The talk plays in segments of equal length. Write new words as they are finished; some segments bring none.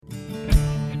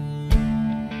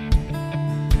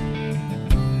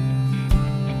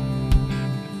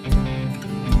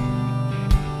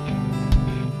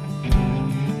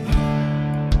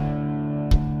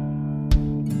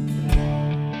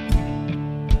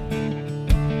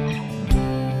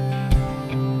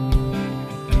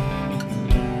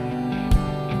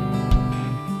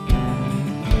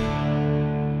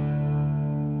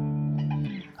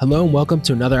Hello and welcome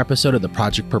to another episode of the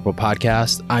Project Purple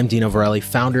podcast. I'm Dino Varelli,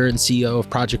 founder and CEO of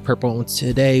Project Purple. And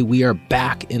today we are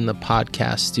back in the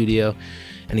podcast studio.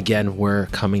 And again, we're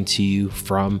coming to you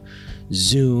from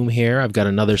Zoom here. I've got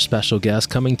another special guest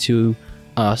coming to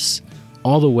us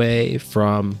all the way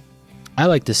from, I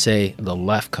like to say, the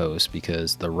left coast,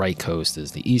 because the right coast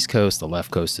is the East Coast, the left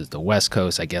coast is the West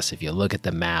Coast. I guess if you look at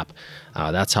the map,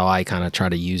 that's how I kind of try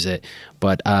to use it.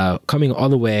 But coming all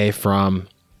the way from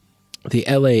the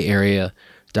LA area,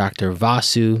 Dr.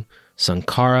 Vasu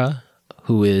Sankara,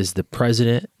 who is the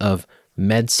president of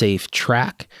MedSafe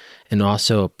Track and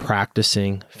also a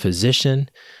practicing physician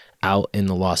out in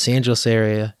the Los Angeles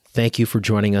area. Thank you for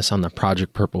joining us on the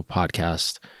Project Purple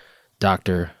podcast,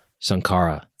 Dr.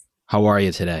 Sankara. How are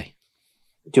you today?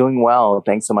 Doing well.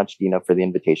 Thanks so much, Dino, for the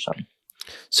invitation.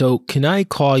 So can I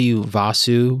call you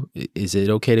Vasu? Is it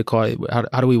okay to call you?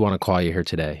 How do we want to call you here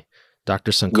today?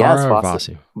 Dr. Sankara or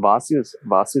Vasu?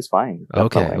 Vasu's fine.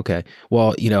 Definitely. Okay.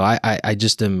 Well, I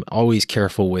just am always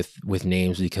careful with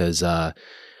names because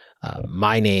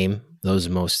my name, those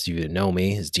most of you that know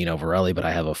me, is Dino Varelli, but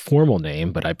I have a formal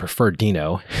name, but I prefer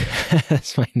Dino.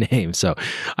 That's my name. So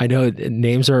I know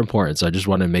names are important. So I just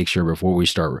want to make sure before we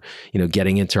start,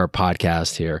 getting into our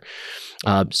podcast here.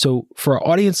 So for our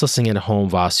audience listening at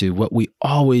home, Vasu, what we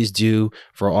always do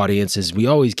for our audience is we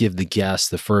always give the guests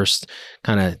the first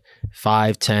kind of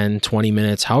 5, 10, 20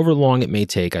 minutes, however long it may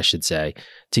take, I should say,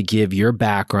 to give your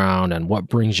background and what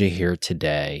brings you here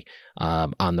today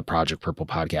on the Project Purple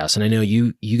podcast. And I know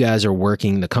you guys are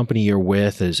working, the company you're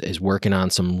with is working on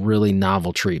some really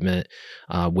novel treatment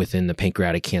within the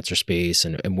pancreatic cancer space.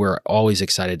 And we're always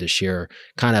excited to share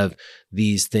kind of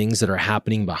these things that are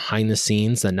happening behind the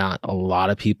scenes that not a lot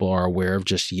of people are aware of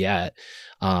just yet.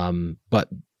 But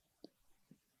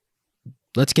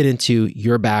let's get into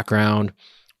your background,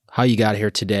 how you got here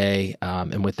today.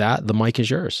 And with that, the mic is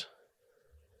yours.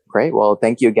 Great. Well,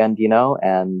 thank you again, Dino,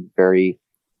 and very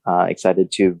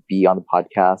excited to be on the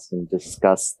podcast and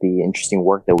discuss the interesting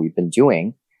work that we've been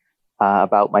doing.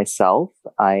 About myself,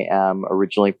 I am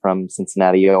originally from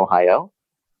Cincinnati, Ohio,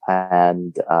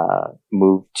 and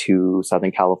moved to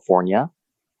Southern California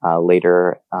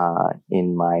later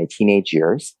in my teenage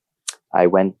years. I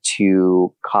went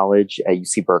to college at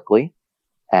UC Berkeley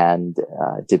and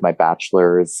did my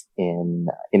bachelor's in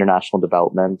international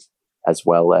development as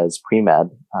well as pre-med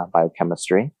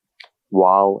biochemistry.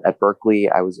 While at Berkeley,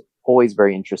 I was always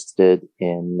very interested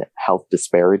in health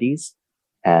disparities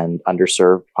and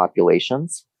underserved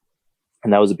populations.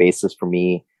 And that was a basis for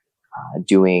me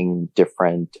doing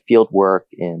different field work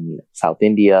in South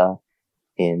India,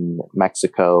 in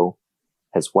Mexico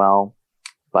as well.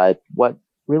 But what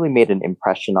really made an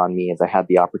impression on me is I had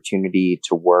the opportunity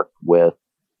to work with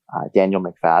Daniel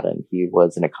McFadden. He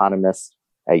was an economist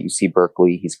at UC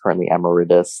Berkeley. He's currently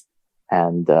emeritus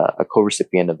and a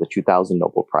co-recipient of the 2000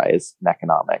 Nobel Prize in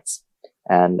Economics.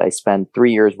 And I spent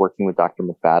 3 years working with Dr.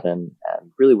 McFadden,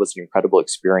 and really was an incredible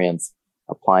experience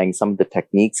applying some of the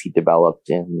techniques he developed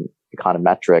in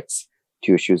econometrics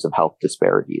to issues of health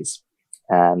disparities.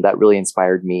 And that really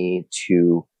inspired me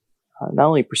to not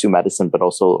only pursue medicine, but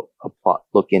also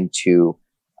look into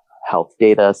health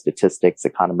data, statistics,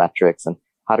 econometrics, and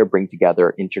how to bring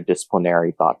together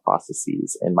interdisciplinary thought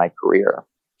processes in my career.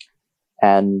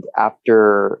 And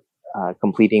after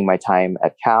completing my time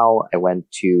at Cal, I went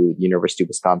to University of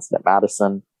Wisconsin at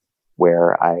Madison,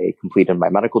 where I completed my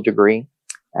medical degree,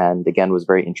 and again was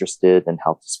very interested in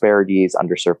health disparities,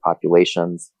 underserved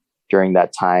populations. During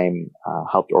that time,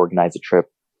 helped organize a trip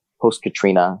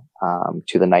post-Katrina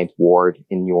to the Ninth Ward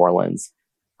in New Orleans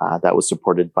that was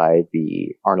supported by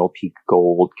the Arnold P.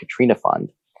 Gold Katrina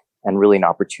Fund, and really an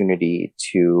opportunity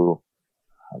to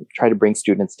try to bring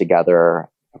students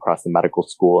together across the medical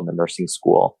school and the nursing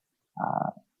school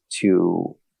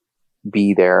to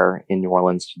be there in New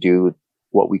Orleans to do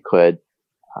what we could.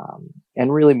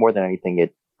 And really more than anything,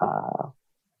 it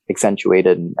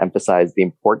accentuated and emphasized the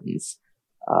importance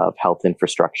of health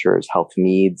infrastructures, health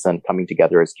needs, and coming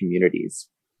together as communities.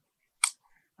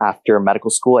 After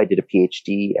medical school, I did a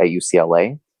PhD at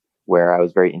UCLA, where I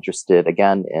was very interested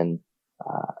again in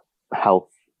health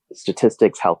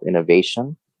statistics, health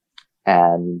innovation,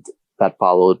 and that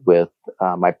followed with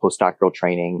my postdoctoral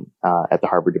training at the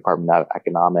Harvard Department of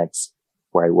Economics,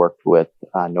 where I worked with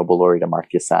Nobel laureate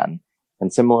Amartya Sen.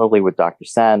 And similarly with Dr.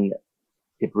 Sen,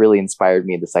 it really inspired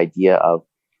me this idea of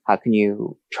how can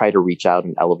you try to reach out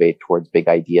and elevate towards big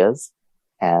ideas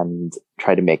and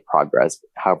try to make progress,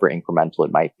 however incremental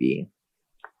it might be.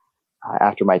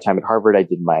 After my time at Harvard, I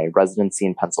did my residency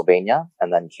in Pennsylvania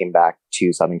and then came back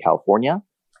to Southern California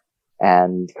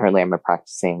And currently I'm a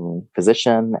practicing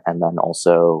physician and then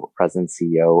also president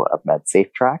CEO of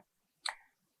MedSafeTrack.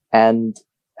 And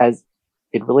as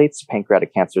it relates to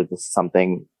pancreatic cancer, this is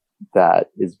something that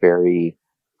is very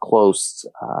close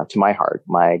to my heart.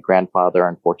 My grandfather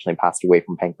unfortunately passed away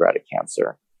from pancreatic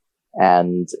cancer.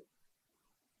 And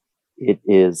it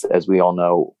is, as we all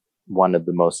know, one of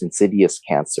the most insidious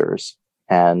cancers.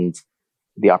 And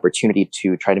the opportunity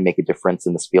to try to make a difference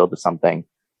in this field is something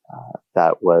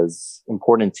that was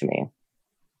important to me.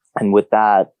 And with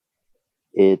that,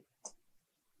 it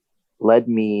led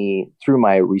me through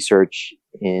my research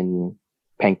in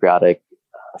pancreatic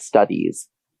studies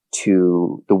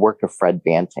to the work of Fred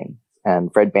Banting.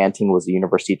 And Fred Banting was a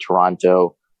University of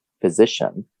Toronto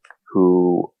physician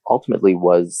who ultimately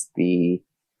was the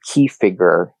key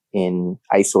figure in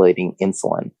isolating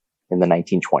insulin in the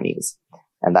 1920s.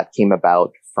 And that came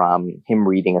about from him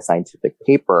reading a scientific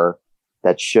paper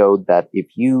that showed that if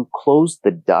you close the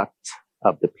duct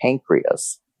of the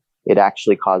pancreas, it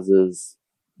actually causes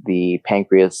the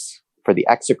pancreas, for the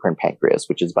exocrine pancreas,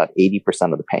 which is about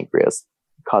 80% of the pancreas,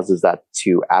 causes that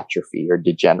to atrophy or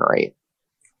degenerate,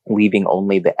 leaving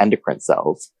only the endocrine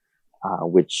cells,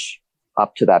 which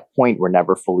up to that point were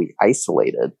never fully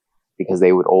isolated because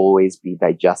they would always be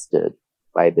digested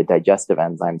by the digestive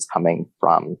enzymes coming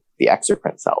from the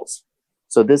exocrine cells.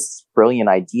 So this brilliant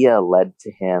idea led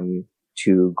to him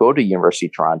to go to University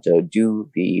of Toronto, do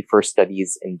the first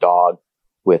studies in dog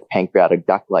with pancreatic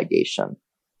duct ligation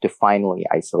to finally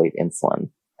isolate insulin.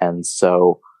 And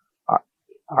so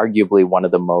arguably one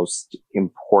of the most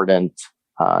important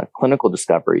clinical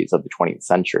discoveries of the 20th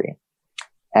century.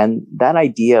 And that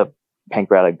idea of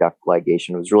pancreatic duct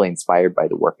ligation was really inspired by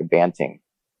the work of Banting.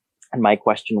 And my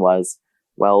question was,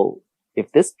 well,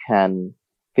 if this can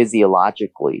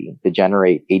physiologically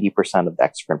degenerate 80% of the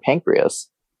exocrine pancreas,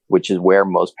 which is where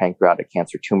most pancreatic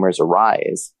cancer tumors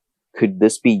arise, could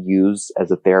this be used as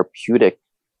a therapeutic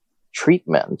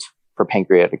treatment for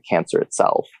pancreatic cancer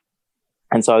itself?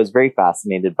 And so I was very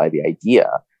fascinated by the idea.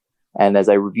 And as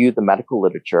I reviewed the medical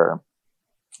literature,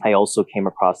 I also came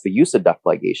across the use of duct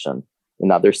ligation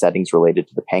in other settings related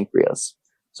to the pancreas.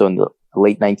 So in the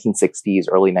late 1960s,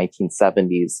 early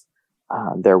 1970s,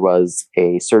 there was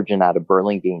a surgeon out of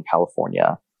Burlingame,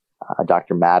 California,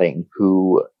 Dr. Matting,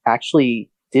 who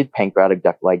actually did pancreatic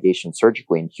duct ligation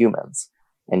surgically in humans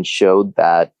and showed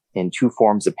that in two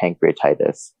forms of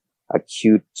pancreatitis,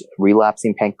 acute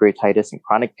relapsing pancreatitis and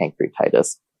chronic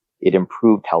pancreatitis, it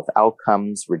improved health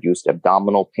outcomes, reduced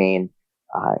abdominal pain,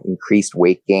 increased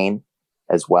weight gain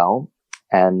as well.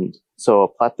 And so a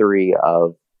plethora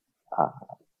of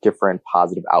different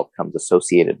positive outcomes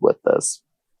associated with this.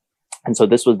 And so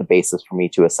this was the basis for me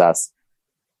to assess,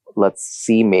 let's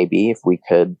see maybe if we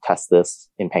could test this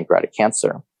in pancreatic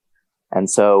cancer. And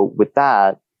so with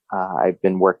that, I've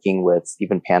been working with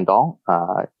Stephen Pandall.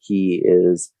 He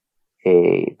is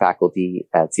a faculty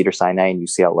at Cedars-Sinai and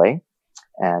UCLA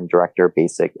and director of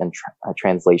basic and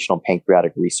translational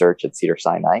pancreatic research at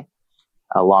Cedars-Sinai,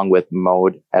 along with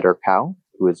Maud Ederkow,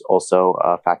 who is also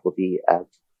a faculty at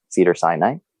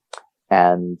Cedars-Sinai.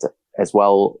 And as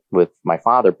well with my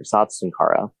father, Prasad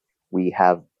Sunkara, we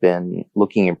have been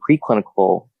looking in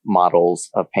preclinical models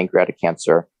of pancreatic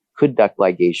cancer. Could duct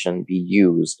ligation be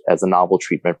used as a novel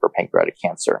treatment for pancreatic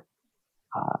cancer?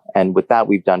 And with that,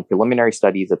 we've done preliminary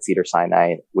studies at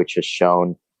Cedars-Sinai, which has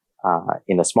shown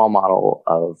in a small model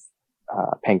of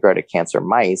pancreatic cancer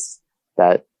mice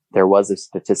that there was a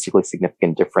statistically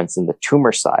significant difference in the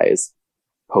tumor size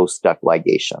post duct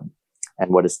ligation.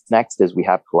 And what is next is we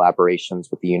have collaborations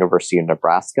with the University of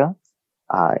Nebraska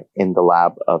in the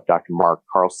lab of Dr. Mark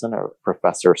Carlson, a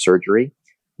professor of surgery,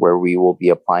 where we will be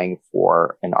applying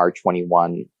for an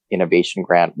R21 innovation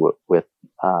grant with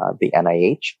the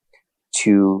NIH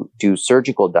to do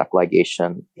surgical duct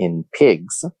ligation in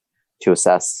pigs to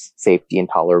assess safety and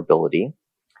tolerability.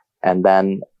 And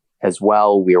then as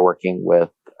well, we are working with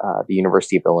the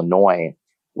University of Illinois,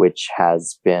 which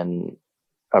has been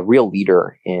a real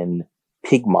leader in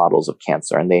pig models of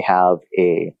cancer. And they have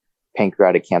a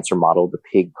pancreatic cancer model of the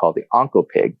pig called the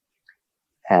OncoPig.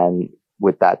 And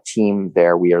with that team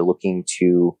there, we are looking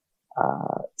to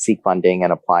seek funding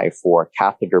and apply for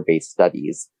catheter-based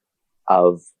studies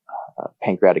of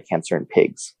pancreatic cancer in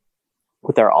pigs,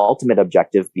 with our ultimate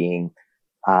objective being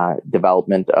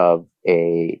development of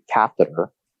a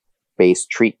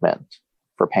catheter-based treatment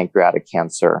for pancreatic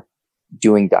cancer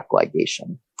doing duct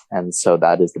ligation. And so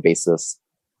that is the basis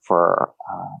for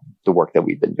the work that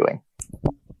we've been doing.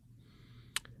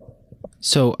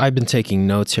 So I've been taking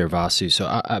notes here, Vasu. So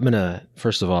I'm going to,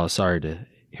 first of all, sorry to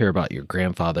hear about your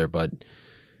grandfather, but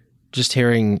just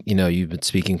hearing, you've been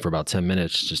speaking for about 10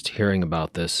 minutes, just hearing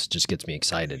about this just gets me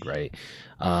excited, right?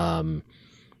 Um,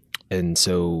 and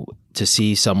so to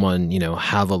see someone,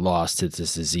 have a loss to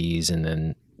this disease and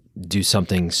then do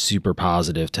something super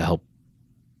positive to help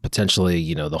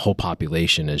potentially, the whole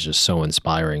population is just so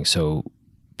inspiring. So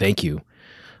thank you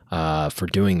for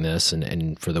doing this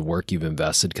and for the work you've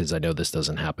invested, because I know this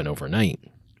doesn't happen overnight.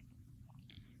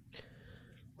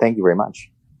 Thank you very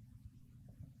much.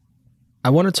 I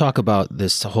want to talk about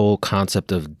this whole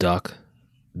concept of duct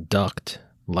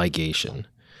ligation.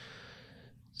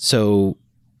 So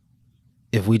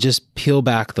if we just peel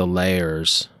back the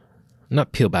layers,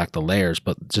 not peel back the layers,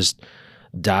 but just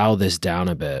dial this down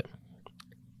a bit.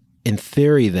 In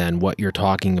theory, then, what you're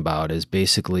talking about is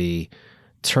basically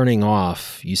turning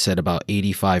off, you said about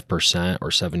 85% or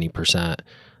 70%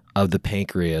 of the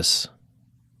pancreas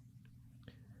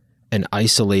and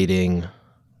isolating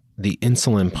the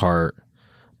insulin part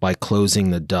by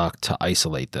closing the duct to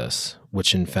isolate this,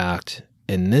 which in fact,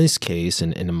 in this case,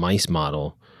 in a mice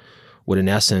model, would in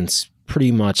essence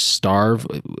pretty much starve.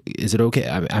 Is it okay?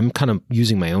 I'm kind of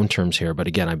using my own terms here, but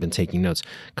again, I've been taking notes,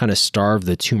 kind of starve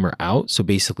the tumor out. So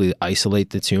basically isolate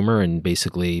the tumor, and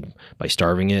basically by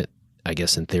starving it, I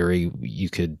guess in theory, you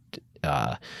could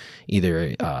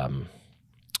either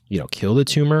kill the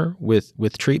tumor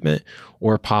with treatment,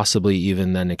 or possibly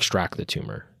even then extract the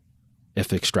tumor,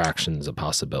 if extraction is a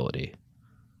possibility.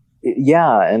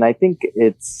 Yeah, and I think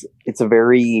it's a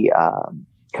very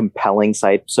compelling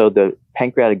site. So the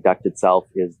pancreatic duct itself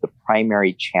is the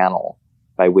primary channel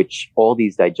by which all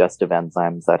these digestive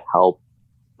enzymes that help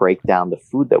break down the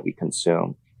food that we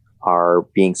consume are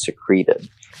being secreted.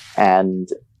 And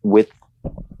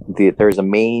there's a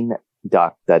main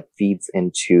duct that feeds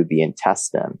into the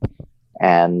intestine,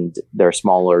 and there are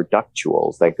smaller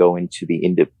ductules that go into the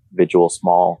individual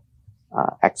small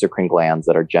exocrine glands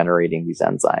that are generating these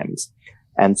enzymes.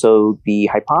 And so the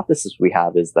hypothesis we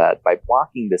have is that by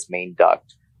blocking this main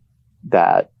duct,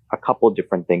 that a couple of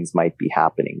different things might be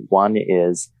happening. One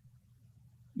is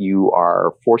you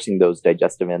are forcing those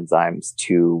digestive enzymes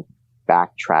to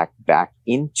backtrack back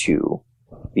into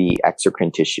the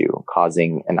exocrine tissue,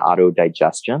 causing an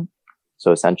autodigestion.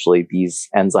 So essentially, these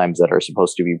enzymes that are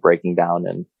supposed to be breaking down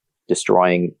and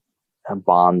destroying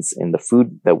bonds in the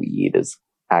food that we eat is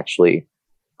actually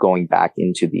going back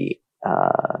into the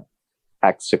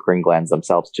exocrine glands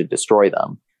themselves to destroy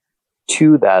them.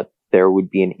 Two, that there would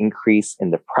be an increase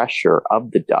in the pressure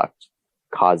of the duct,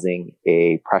 causing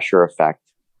a pressure effect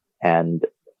and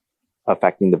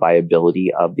affecting the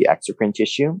viability of the exocrine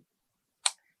tissue.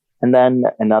 And then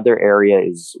another area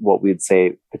is what we'd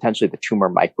say potentially the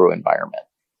tumor microenvironment.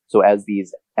 So as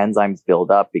these enzymes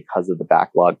build up because of the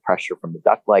backlog pressure from the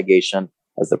duct ligation,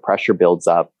 as the pressure builds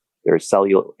up, there's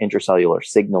intercellular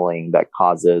signaling that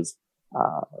causes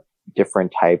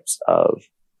different types of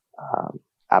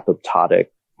apoptotic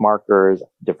markers,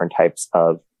 different types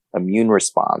of immune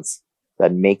response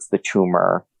that makes the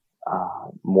tumor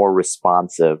more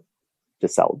responsive to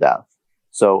cell death.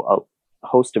 So a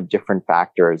host of different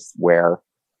factors where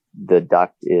the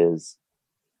duct is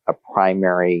a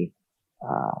primary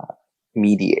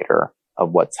mediator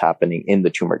of what's happening in the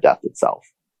tumor death itself.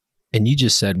 And you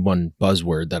just said one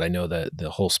buzzword that I know that the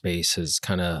whole space is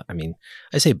kind of,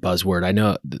 I say buzzword. I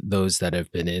know those that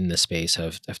have been in the space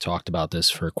have talked about this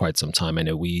for quite some time. I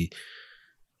know we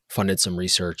funded some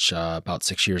research about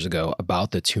 6 years ago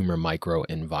about the tumor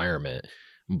microenvironment.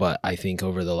 But I think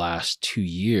over the last 2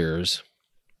 years,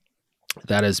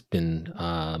 that has been,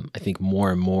 I think,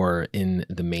 more and more in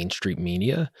the mainstream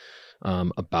media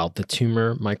about the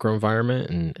tumor microenvironment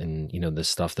and the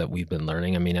stuff that we've been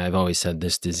learning. I've always said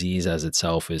this disease as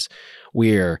itself is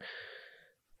we are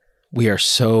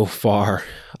so far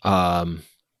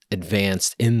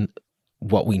advanced in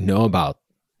what we know about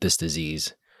this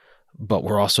disease, but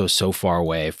we're also so far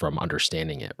away from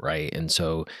understanding it, right? And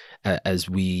so as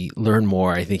we learn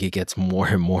more, I think it gets more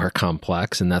and more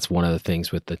complex. And that's one of the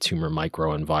things with the tumor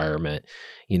microenvironment,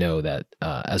 that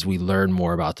as we learn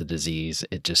more about the disease,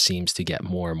 it just seems to get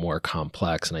more and more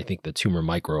complex. And I think the tumor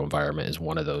microenvironment is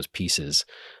one of those pieces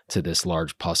to this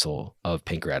large puzzle of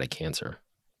pancreatic cancer.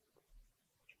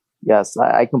 Yes,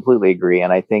 I completely agree.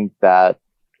 And I think that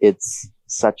it's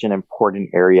such an important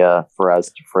area for us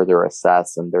to further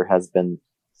assess. And there has been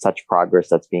such progress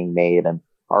that's being made. And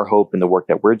our hope in the work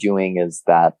that we're doing is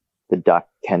that the duct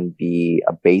can be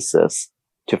a basis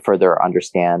to further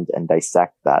understand and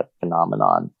dissect that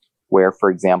phenomenon. Where, for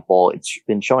example, it's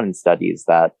been shown in studies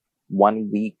that 1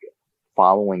 week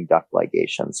following duct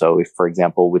ligation, so if, for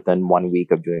example, within 1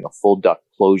 week of doing a full duct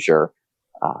closure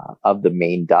of the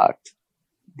main duct,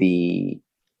 the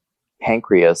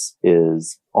pancreas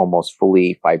is almost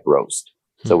fully fibrosed.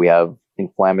 So we have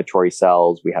inflammatory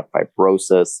cells, we have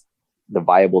fibrosis. The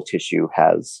viable tissue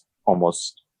has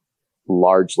almost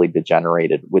largely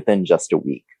degenerated within just a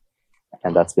week.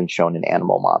 And that's been shown in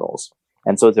animal models.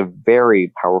 And so it's a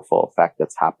very powerful effect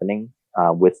that's happening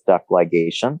with duct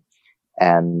ligation,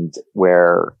 and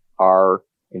where our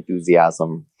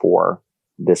enthusiasm for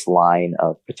this line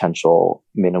of potential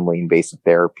minimally invasive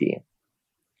therapy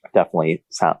definitely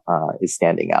is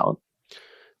standing out.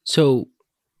 So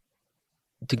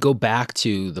to go back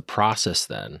to the process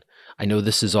then, I know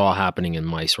this is all happening in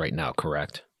mice right now,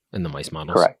 correct? In the mice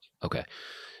models? Correct. Okay.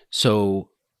 So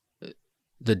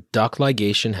the duct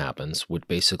ligation happens, which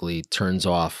basically turns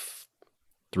off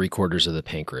 3/4 of the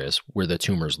pancreas where the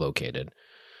tumor is located.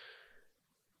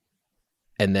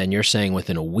 And then you're saying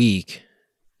within a week,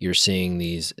 you're seeing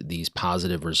these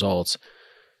positive results.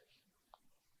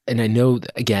 And I know,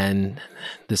 again,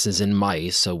 this is in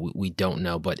mice, so we don't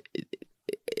know, but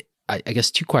I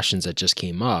guess two questions that just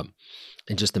came up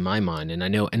and just in my mind. And I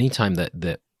know anytime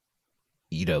that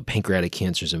pancreatic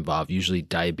cancer is involved, usually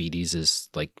diabetes is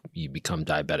like you become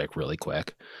diabetic really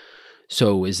quick.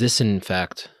 So is this in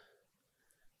fact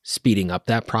speeding up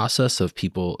that process of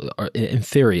people, or in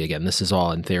theory, again, this is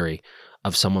all in theory,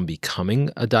 of someone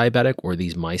becoming a diabetic or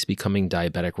these mice becoming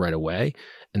diabetic right away?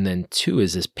 And then two,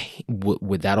 is this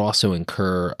would that also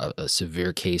incur a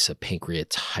severe case of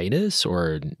pancreatitis,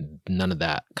 or none of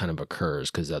that kind of occurs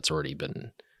because that's already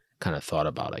been kind of thought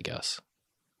about, I guess?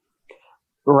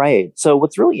 Right. So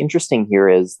what's really interesting here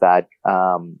is that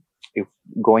if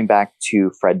going back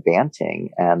to Fred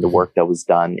Banting and the work that was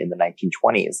done in the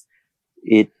 1920s,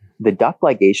 the duct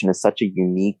ligation is such a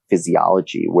unique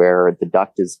physiology where the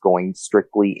duct is going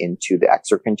strictly into the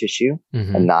exocrine tissue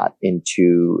and not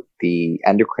into the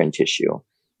endocrine tissue,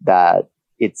 that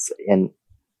it's an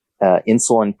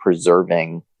insulin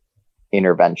preserving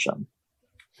intervention.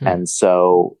 And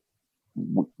so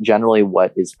generally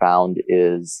what is found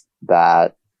is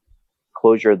that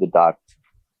closure of the duct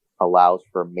allows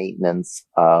for maintenance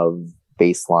of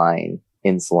baseline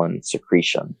insulin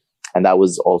secretion. And that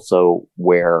was also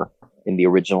where, in the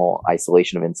original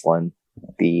isolation of insulin,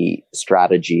 the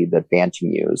strategy that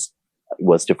Banting used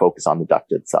was to focus on the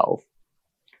duct itself.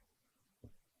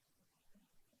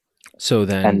 So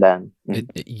then,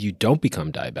 you don't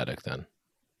become diabetic then?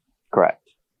 Correct.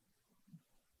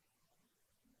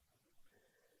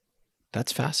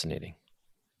 That's fascinating.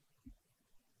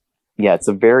 Yeah, it's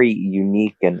a very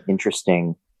unique and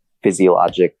interesting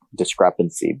physiologic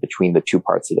discrepancy between the two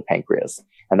parts of the pancreas.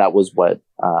 And that was what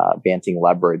Banting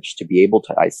leveraged to be able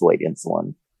to isolate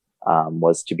insulin,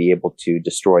 was to be able to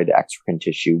destroy the exocrine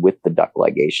tissue with the duct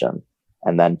ligation,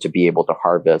 and then to be able to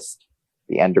harvest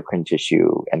the endocrine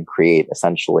tissue and create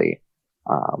essentially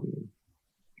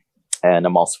an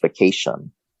emulsification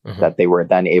that they were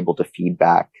then able to feed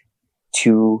back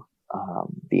to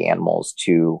the animals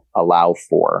to allow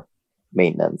for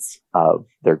maintenance of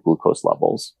their glucose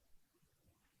levels.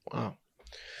 Wow.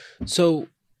 So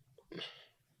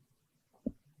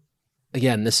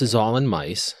again, this is all in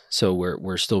mice, so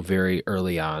we're still very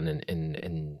early on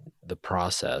in the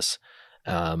process.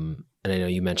 And I know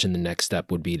you mentioned the next step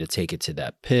would be to take it to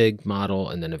that pig model,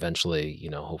 and then eventually,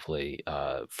 hopefully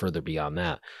further beyond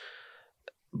that.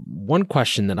 One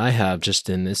question that I have just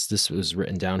in this was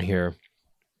written down here.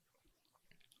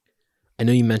 I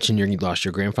know you mentioned you lost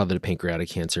your grandfather to pancreatic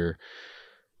cancer,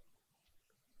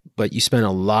 but you spent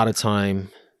a lot of time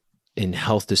in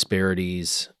health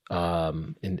disparities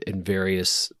in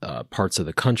various parts of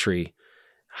the country.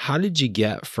 How did you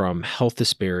get from health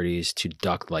disparities to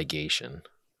duct ligation?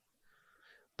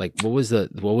 Like, what was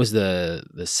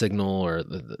the signal or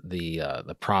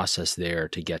the process there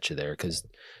to get you there? Because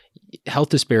health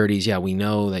disparities, yeah, we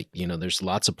know that there's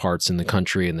lots of parts in the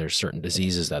country, and there's certain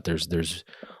diseases that there's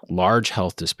large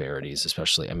health disparities.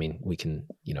 Especially, I mean, we can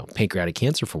pancreatic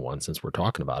cancer for one, since we're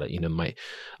talking about it.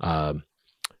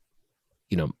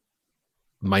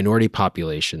 Minority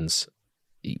populations,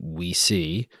 we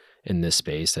see in this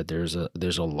space that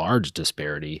there's a large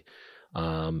disparity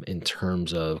in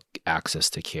terms of access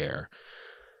to care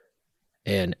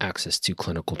and access to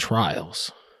clinical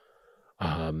trials.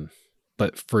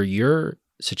 But for your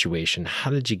situation, how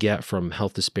did you get from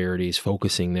health disparities,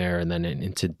 focusing there, and then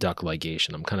into duct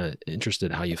ligation? I'm kind of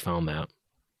interested how you found that.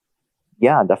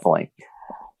 Yeah, definitely.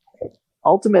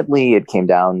 Ultimately, it came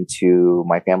down to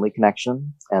my family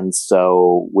connection. And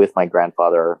so with my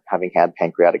grandfather having had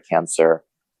pancreatic cancer,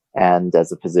 and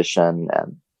as a physician,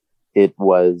 and it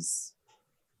was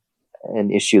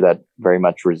an issue that very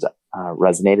much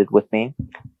resonated with me.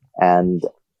 And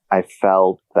I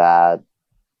felt that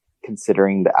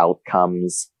considering the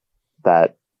outcomes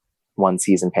that one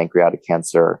sees in pancreatic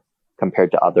cancer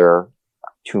compared to other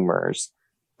tumors,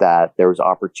 that there was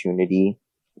opportunity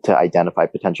to identify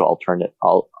potential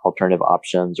alternative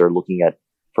options or looking at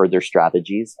further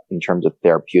strategies in terms of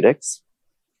therapeutics.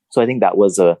 So I think that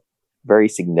was a very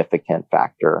significant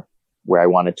factor where I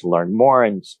wanted to learn more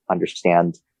and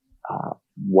understand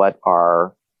what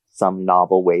are some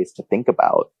novel ways to think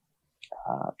about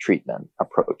treatment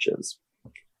approaches.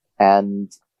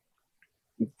 And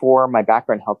for my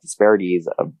background in health disparities,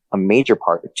 a major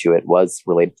part to it was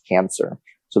related to cancer.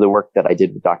 So the work that I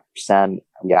did with Dr. Sen,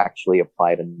 we actually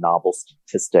applied a novel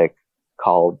statistic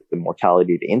called the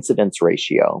mortality to incidence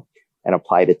ratio and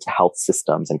applied it to health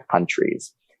systems and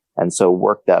countries. And so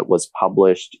work that was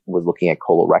published was looking at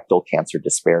colorectal cancer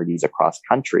disparities across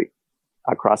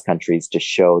countries to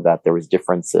show that there was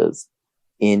differences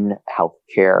in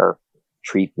healthcare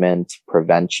treatment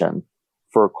prevention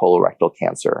for colorectal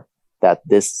cancer, that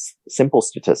this simple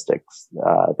statistics,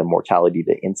 the mortality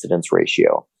to incidence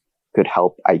ratio, could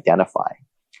help identify.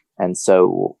 And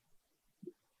so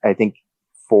I think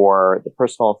for the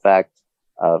personal effect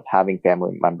of having a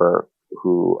family member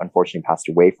who unfortunately passed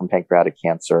away from pancreatic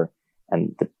cancer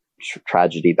and the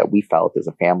tragedy that we felt as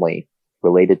a family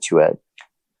related to it,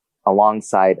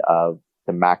 alongside of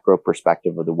the macro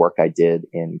perspective of the work I did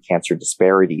in cancer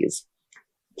disparities,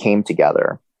 came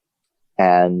together.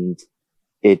 And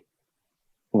it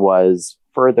was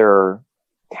further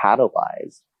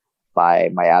catalyzed by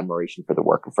my admiration for the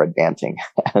work of Fred Banting.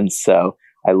 And so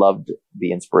I loved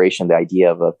the inspiration, the idea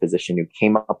of a physician who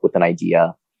came up with an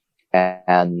idea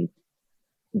and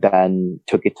then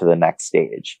took it to the next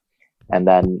stage. And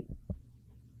then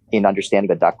in understanding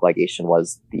that duct ligation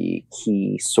was the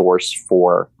key source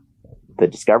for the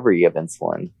discovery of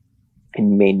insulin, it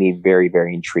made me very,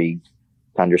 very intrigued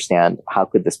to understand how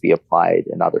could this be applied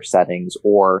in other settings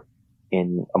or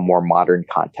in a more modern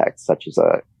context, such as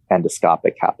a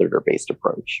endoscopic catheter-based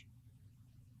approach.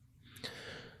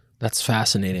 That's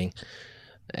fascinating.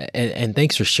 And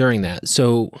thanks for sharing that.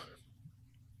 So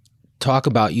talk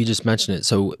about, you just mentioned it.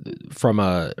 So from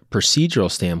a procedural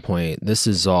standpoint, this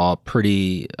is all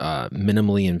pretty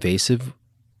minimally invasive.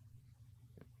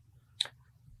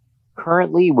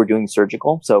 Currently, we're doing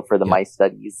surgical. So for the mice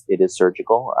studies, it is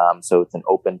surgical. So it's an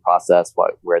open process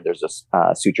where there's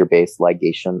a suture-based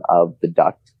ligation of the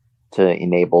duct to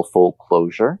enable full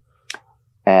closure.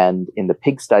 And in the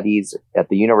pig studies at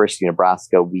the University of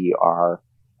Nebraska, we are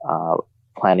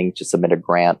planning to submit a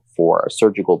grant for a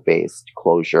surgical-based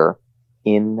closure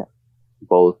in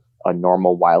both a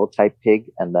normal wild-type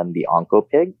pig and then the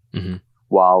onco-pig. Mm-hmm.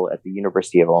 While at the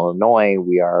University of Illinois,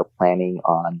 we are planning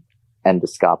on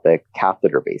endoscopic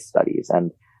catheter-based studies.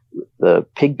 And the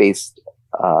pig-based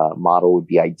model would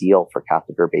be ideal for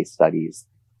catheter-based studies.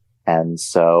 And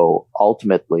so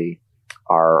ultimately,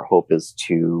 our hope is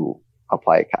to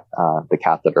apply the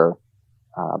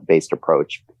catheter-based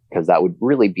approach, because that would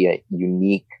really be a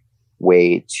unique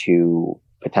way to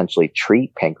potentially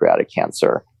treat pancreatic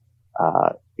cancer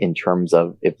in terms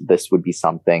of if this would be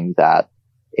something that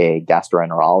a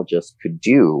gastroenterologist could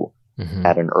do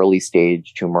at an early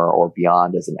stage tumor or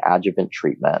beyond as an adjuvant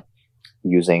treatment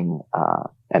using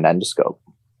an endoscope.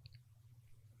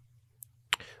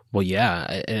 Well,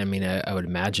 yeah. I mean, I would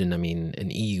imagine, an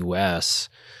EUS,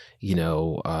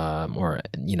 or,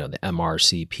 the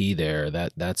MRCP there,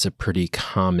 that's a pretty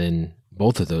common,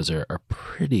 both of those are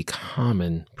pretty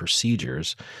common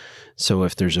procedures. So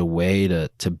if there's a way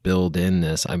to build in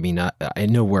this, I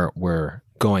know we're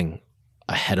going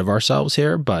ahead of ourselves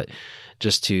here, but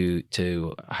just to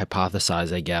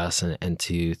hypothesize, I guess, and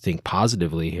to think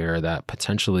positively here that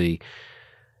potentially,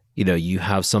 you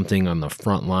have something on the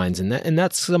front lines, and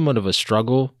that's somewhat of a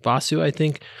struggle, Vasu, I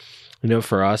think,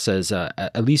 for us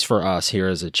at least for us here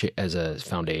as a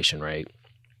foundation, right?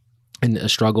 And a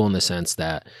struggle in the sense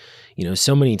that,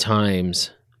 so many times,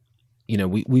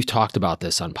 we've talked about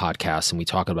this on podcasts and we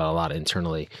talk about a lot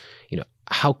internally,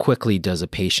 how quickly does a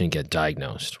patient get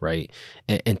diagnosed, right?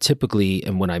 And typically,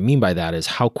 and what I mean by that is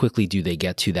how quickly do they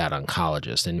get to that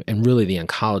oncologist? And really the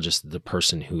oncologist is the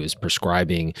person who is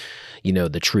prescribing,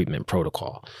 the treatment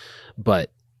protocol.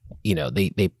 But,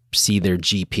 they see their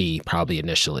GP probably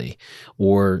initially,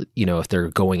 or, if they're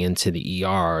going into the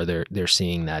ER, they're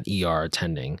seeing that ER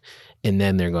attending, and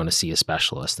then they're going to see a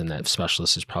specialist, and that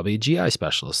specialist is probably a GI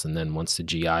specialist. And then once the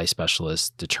GI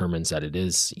specialist determines that it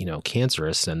is,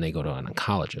 cancerous, then they go to an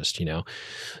oncologist,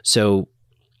 So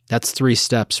that's 3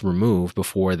 steps removed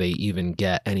before they even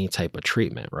get any type of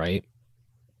treatment, right?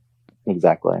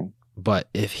 Exactly. But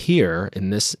if here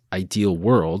in this ideal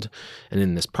world and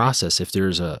in this process, if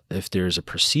there's a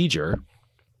procedure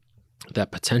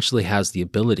that potentially has the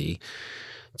ability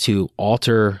to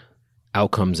alter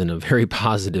outcomes in a very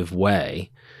positive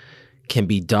way can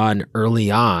be done early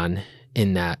on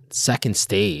in that second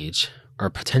stage, or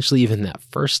potentially even that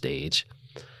first stage,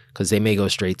 because they may go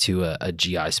straight to a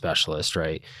GI specialist,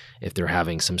 right? If they're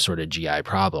having some sort of GI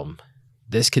problem,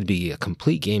 this could be a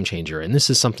complete game changer. And this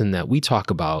is something that we talk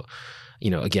about,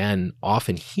 again,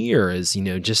 often here is,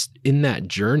 just in that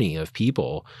journey of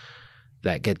people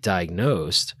that get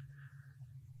diagnosed,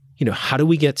 how do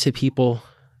we get to people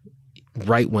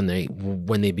right when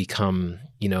they become,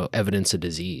 evidence of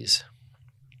disease,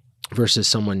 versus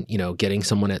someone, getting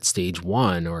someone at stage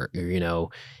 1 or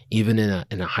even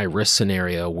in a high risk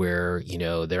scenario where,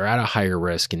 they're at a higher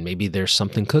risk and maybe there's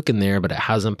something cooking there, but it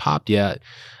hasn't popped yet.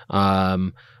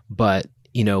 But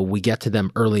we get to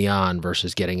them early on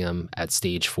versus getting them at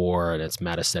stage 4 and it's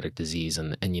metastatic disease.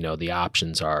 And the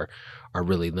options are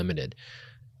really limited.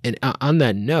 And on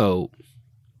that note,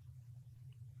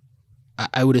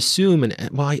 I would assume,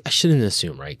 I shouldn't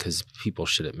assume, right? Because people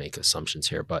shouldn't make assumptions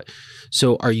here. But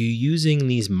so are you using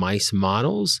these mice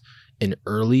models in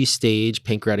early stage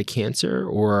pancreatic cancer,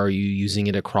 or are you using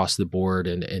it across the board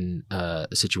in a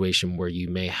situation where you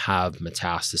may have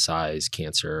metastasized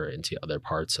cancer into other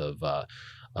parts of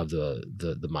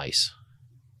the mice?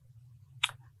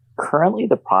 Currently,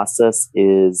 the process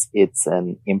is it's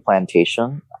an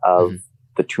implantation of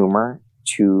the tumor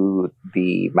to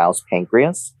the mouse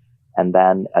pancreas, and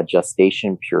then a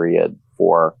gestation period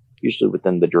for usually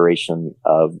within the duration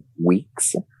of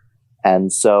weeks.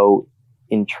 And so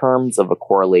in terms of a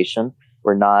correlation,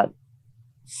 we're not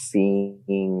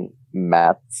seeing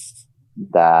mets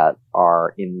that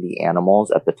are in the animals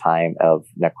at the time of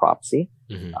necropsy.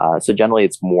 So generally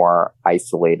it's more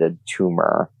isolated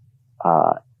tumor.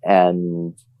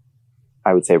 And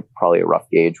I would say probably a rough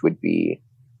gauge would be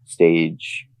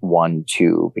stage 1,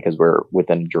 2, because we're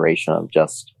within a duration of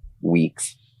just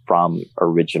weeks from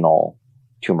original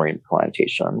tumor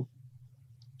implantation.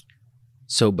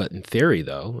 So, but in theory,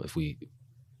 though, if we,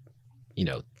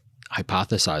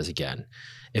 hypothesize again,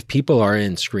 if people are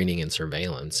in screening and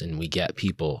surveillance and we get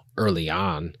people early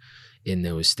on in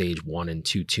those stage 1 and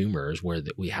 2 tumors where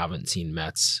we haven't seen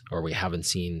mets or we haven't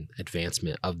seen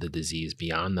advancement of the disease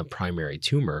beyond the primary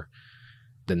tumor,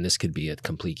 then this could be a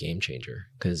complete game changer,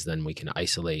 because then we can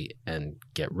isolate and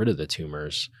get rid of the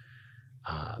tumors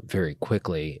very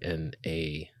quickly in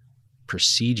a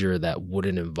procedure that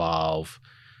wouldn't involve,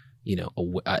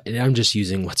 and I'm just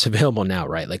using what's available now,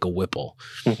 right? Like a Whipple.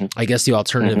 I guess the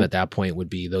alternative at that point would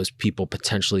be those people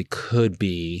potentially could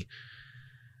be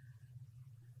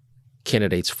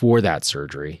candidates for that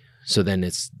surgery. So then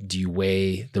do you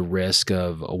weigh the risk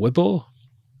of a Whipple,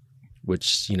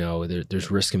 which,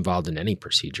 there's risk involved in any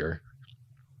procedure,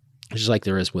 just like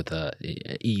there is with a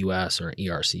EUS or an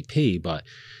ERCP, but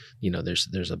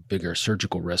there's a bigger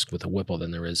surgical risk with a Whipple than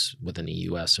there is with an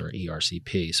EUS or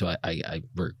ERCP. So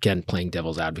we're again playing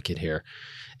devil's advocate here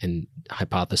and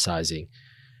hypothesizing,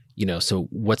 so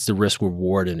what's the risk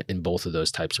reward in both of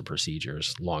those types of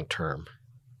procedures long term?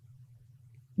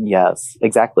 Yes,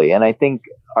 exactly. And I think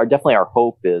definitely our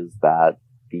hope is that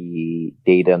the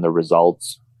data and the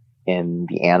results in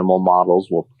the animal models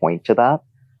will point to that.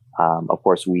 Of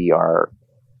course,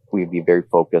 we'd be very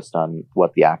focused on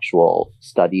what the actual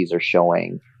studies are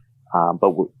showing,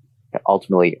 but we're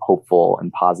ultimately hopeful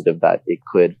and positive that it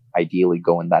could ideally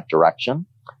go in that direction,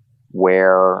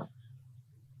 where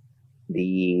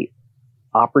the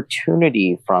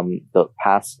opportunity from the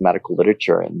past medical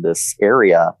literature in this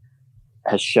area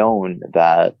has shown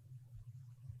that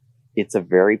it's a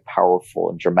very powerful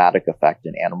and dramatic effect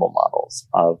in animal models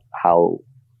of how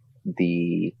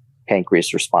the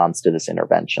pancreas responds to this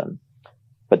intervention.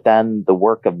 But then the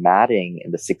work of Matting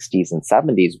in the 60s and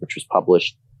 70s, which was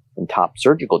published in top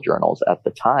surgical journals at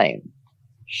the time,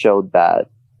 showed that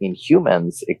in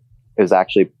humans, it was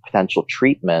actually potential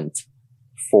treatment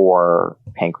for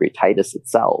pancreatitis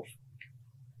itself,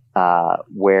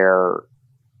 where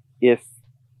if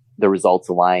the results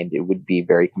aligned, it would be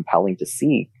very compelling to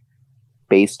see,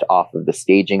 based off of the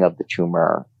staging of the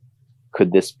tumor,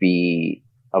 could this be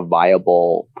a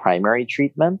viable primary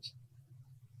treatment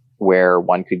where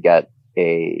one could get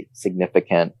a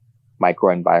significant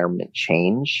microenvironment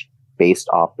change based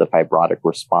off the fibrotic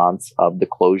response of the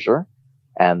closure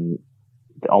and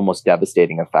the almost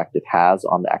devastating effect it has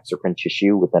on the exocrine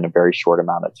tissue within a very short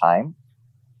amount of time?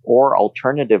 Or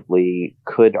alternatively,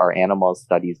 could our animal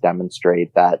studies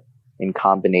demonstrate that in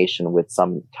combination with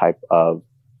some type of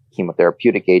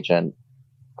chemotherapeutic agent,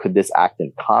 could this act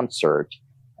in concert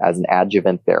as an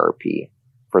adjuvant therapy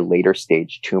for later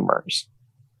stage tumors,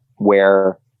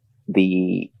 where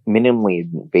the minimally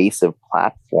invasive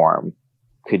platform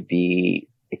could be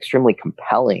extremely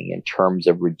compelling in terms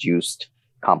of reduced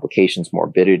complications,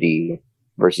 morbidity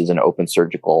versus an open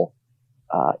surgical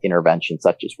intervention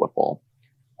such as Whipple.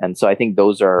 And so I think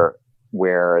those are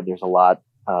where there's a lot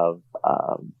of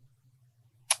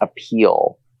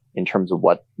appeal in terms of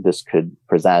what this could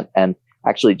present. And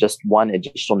actually, just one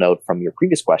additional note from your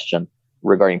previous question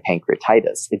regarding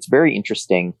pancreatitis. It's very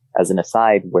interesting as an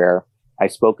aside where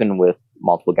I've spoken with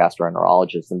multiple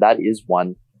gastroenterologists, and that is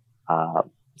one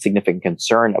significant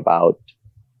concern about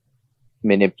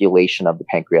manipulation of the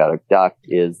pancreatic duct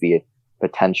is the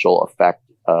potential effect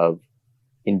of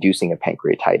inducing a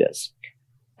pancreatitis.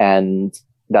 And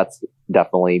that's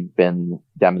definitely been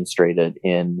demonstrated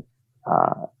in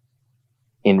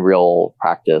real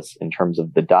practice in terms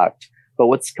of the duct. But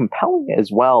what's compelling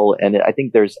as well, and I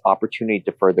think there's opportunity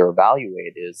to further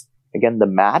evaluate, is again, the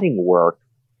matting work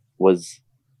was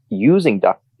using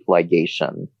duct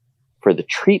ligation for the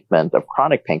treatment of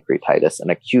chronic pancreatitis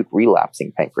and acute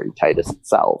relapsing pancreatitis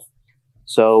itself.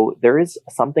 So there is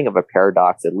something of a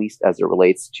paradox, at least as it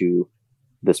relates to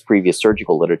this previous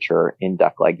surgical literature in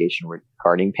duct ligation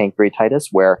regarding pancreatitis,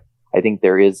 where I think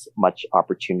there is much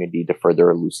opportunity to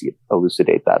further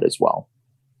elucidate that as well.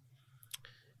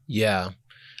 Yeah.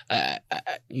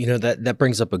 That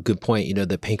brings up a good point,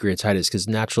 the pancreatitis, because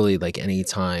naturally, like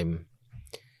anytime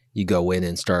you go in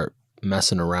and start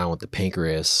messing around with the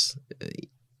pancreas,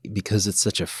 because it's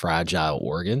such a fragile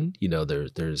organ,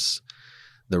 there's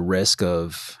the risk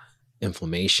of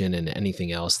inflammation and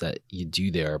anything else that you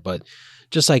do there. But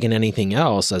just like in anything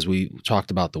else, as we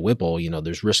talked about the Whipple,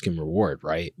 there's risk and reward,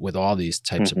 right? With all these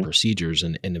types of procedures,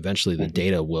 and eventually the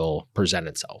data will present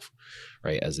itself,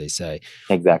 right? As they say.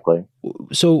 Exactly.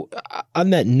 So on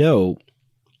that note,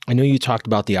 I know you talked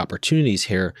about the opportunities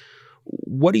here.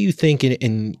 What do you think,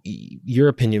 in your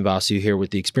opinion, Vasu, here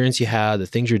with the experience you had, the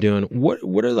things you're doing,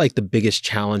 what are like the biggest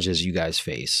challenges you guys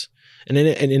face? And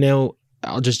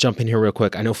I'll just jump in here real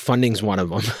quick. I know funding's one of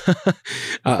them.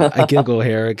 I giggle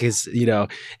here because,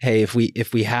 hey, if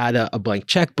we had a blank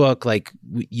checkbook, like,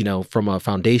 from a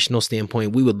foundational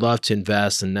standpoint, we would love to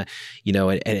invest and,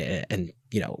 and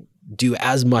do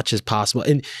as much as possible.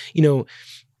 And,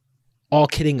 all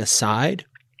kidding aside,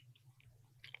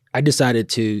 I decided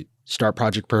to start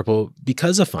Project Purple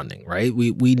because of funding, right?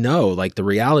 We know, like, the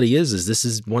reality is this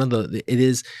is it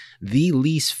is the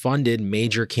least funded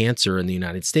major cancer in the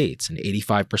United States, and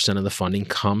 85% of the funding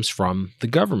comes from the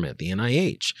government, the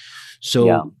NIH.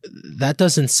 So that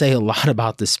doesn't say a lot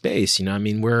about the space.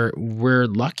 We're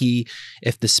lucky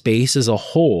if the space as a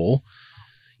whole,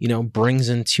 brings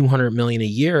in $200 million a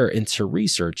year into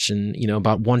research, and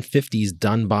about 150 is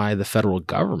done by the federal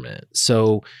government.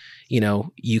 So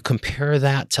you compare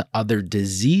that to other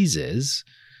diseases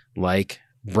like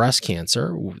breast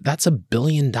cancer, that's $1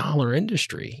 billion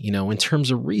industry, in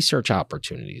terms of research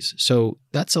opportunities. So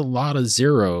that's a lot of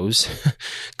zeros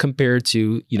compared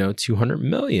to, 200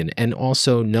 million. And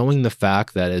also knowing the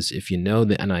fact that if the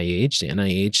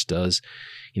NIH does,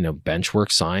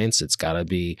 benchwork science. It's got to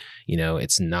be,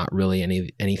 it's not really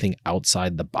anything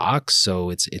outside the box. So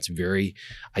it's very,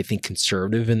 I think,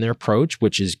 conservative in their approach,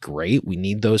 which is great. We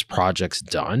need those projects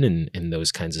done and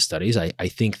those kinds of studies. I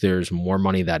think there's more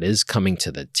money that is coming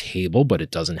to the table, but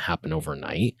it doesn't happen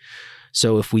overnight.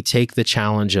 So if we take the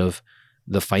challenge of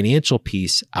the financial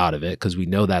piece out of it, because we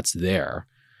know that's there,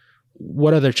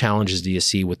 what other challenges do you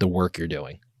see with the work you're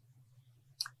doing?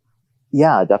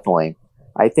 Yeah, definitely.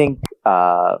 I think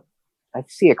I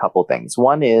see a couple things.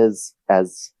 One is,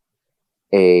 as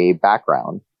a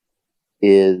background,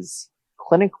 is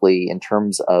clinically, in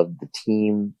terms of the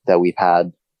team that we've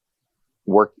had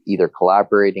work either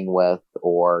collaborating with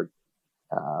or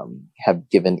have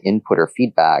given input or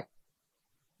feedback,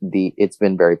 it's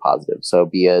been very positive. So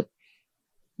be it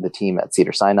the team at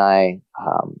Cedars-Sinai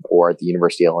or at the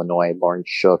University of Illinois, Lauren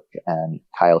Shook and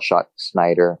Kyle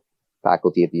Schacht-Snyder,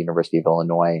 faculty at the University of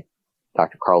Illinois,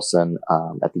 Dr. Carlson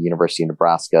at the University of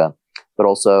Nebraska, but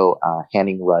also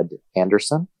Henning Rudd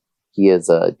Andersen. He is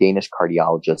a Danish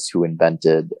cardiologist who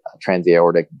invented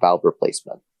transaortic valve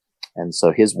replacement. And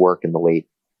so his work in the late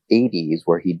 80s,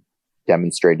 where he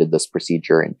demonstrated this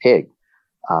procedure in pig,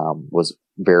 was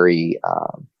very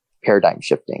paradigm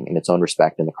shifting in its own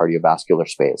respect in the cardiovascular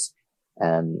space.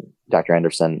 And Dr.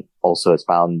 Andersen also has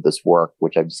found this work,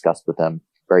 which I've discussed with him,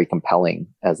 very compelling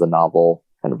as a novel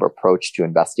kind of approach to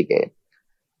investigate.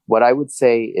 What I would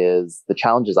say is the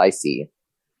challenges I see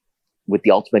with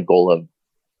the ultimate goal of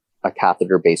a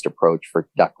catheter-based approach for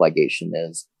duct ligation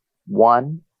is,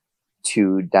 one,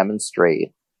 to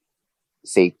demonstrate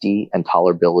safety and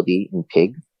tolerability in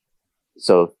pig.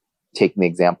 So taking the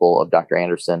example of Dr.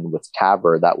 Anderson with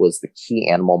TAVR, that was the key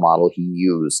animal model he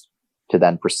used to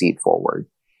then proceed forward.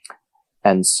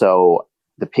 And so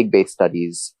the pig-based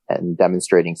studies and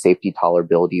demonstrating safety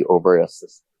tolerability over an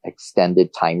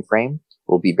extended time frame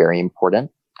will be very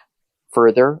important.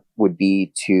 Further would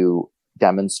be to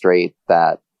demonstrate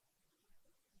that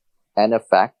an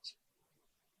effect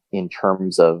in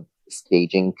terms of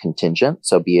staging contingent,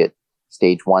 so be it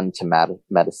stage 1 to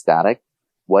metastatic,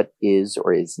 what is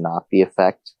or is not the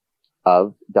effect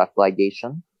of duct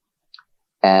ligation,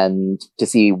 and to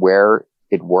see where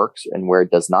it works and where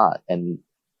it does not, and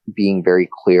being very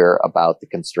clear about the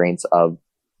constraints of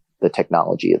the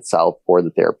technology itself or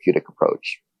the therapeutic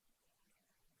approach.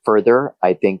 Further,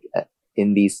 I think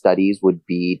in these studies would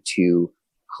be to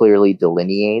clearly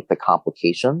delineate the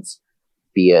complications,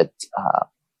 be it,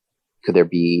 could there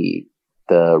be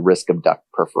the risk of duct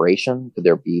perforation? Could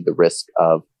there be the risk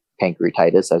of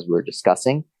pancreatitis, as we were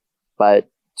discussing? But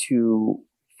to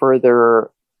further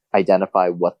identify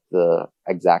what the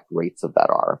exact rates of that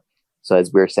are. So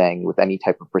as we're saying, with any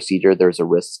type of procedure, there's a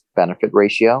risk-benefit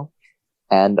ratio.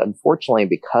 And unfortunately,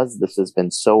 because this has been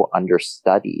so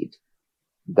understudied,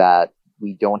 that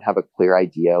we don't have a clear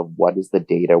idea of what is the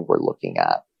data we're looking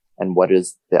at and what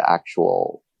is the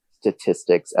actual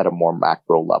statistics at a more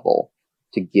macro level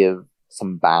to give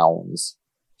some bounds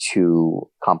to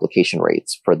complication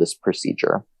rates for this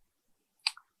procedure.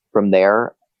 From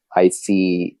there, I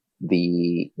see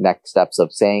the next steps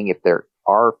of saying if there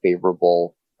are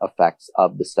favorable effects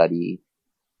of the study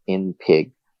in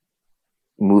pig,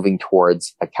 moving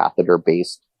towards a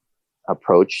catheter-based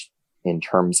approach in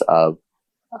terms of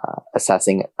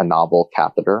assessing a novel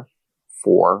catheter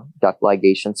for duct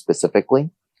ligation specifically,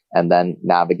 and then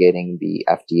navigating the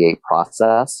FDA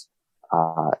process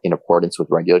in accordance with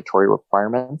regulatory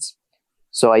requirements.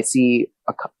 So I see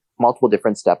multiple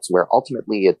different steps where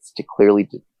ultimately it's to clearly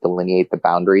delineate the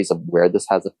boundaries of where this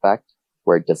has effect,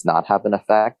 where it does not have an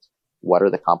effect, what are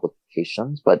the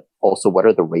complications, but also what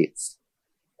are the rates.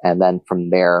 And then from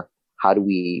there, how do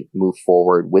we move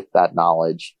forward with that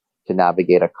knowledge to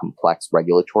navigate a complex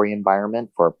regulatory environment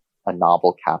for a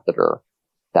novel catheter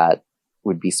that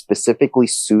would be specifically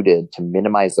suited to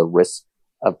minimize the risk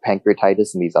of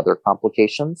pancreatitis and these other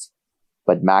complications,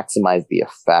 but maximize the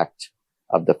effect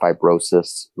of the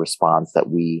fibrosis response that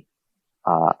we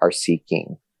are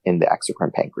seeking in the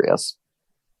exocrine pancreas.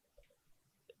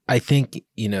 I think,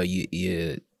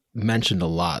 you mentioned a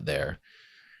lot there.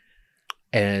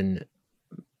 And,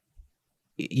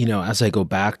 as I go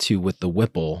back to with the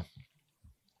Whipple,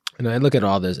 and I look at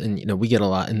all this and, we get a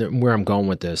lot, and where I'm going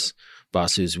with this,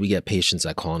 Vasu, is we get patients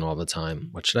that call in all the time.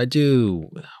 What should I do?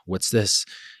 What's this,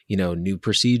 new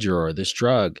procedure or this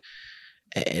drug?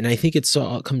 And I think it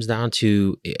comes down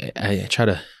to, I try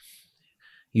to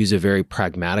use a very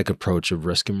pragmatic approach of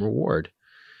risk and reward.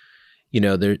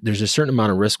 There's a certain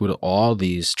amount of risk with all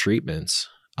these treatments,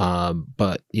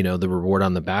 but the reward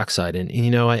on the backside,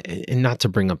 and not to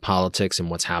bring up politics and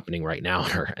what's happening right now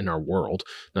in our world,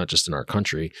 not just in our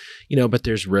country, but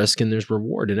there's risk and there's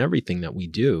reward in everything that we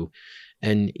do.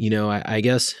 And, I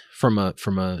guess from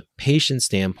a patient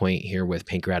standpoint here with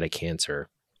pancreatic cancer,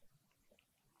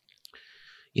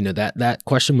 that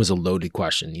question was a loaded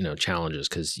question, challenges,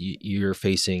 because you're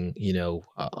facing,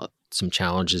 some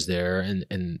challenges there,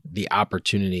 and the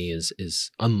opportunity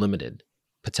is unlimited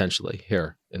potentially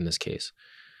here in this case.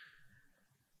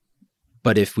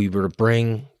 But if we were to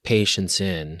bring patients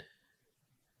in,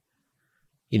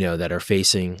 that are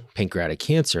facing pancreatic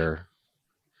cancer,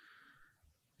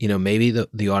 maybe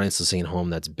the audience listening at home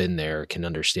that's been there can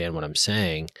understand what I'm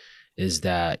saying is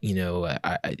that,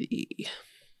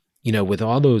 with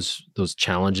all those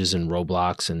challenges and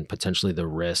roadblocks and potentially the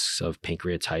risks of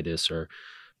pancreatitis or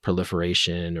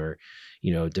proliferation or,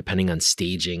 depending on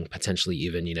staging, potentially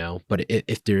even, but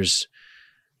if there's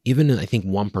even, I think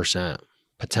 1%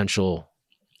 potential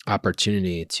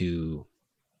opportunity to,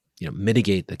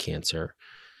 mitigate the cancer,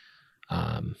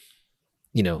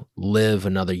 live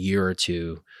another year or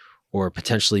two, or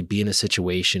potentially be in a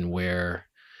situation where,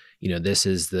 this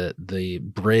is the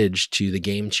bridge to the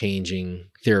game-changing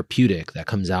therapeutic that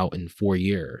comes out in 4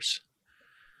 years,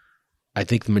 I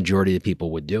think the majority of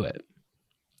people would do it.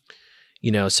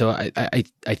 So I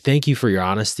thank you for your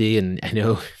honesty, and I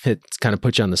know it's kind of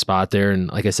put you on the spot there. And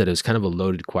like I said, it was kind of a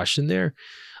loaded question there.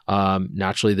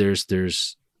 Naturally,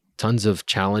 there's tons of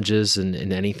challenges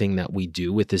in anything that we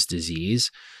do with this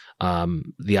disease.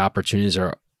 The opportunities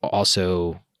are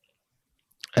also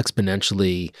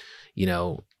exponentially,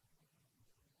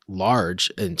 large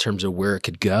in terms of where it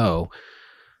could go.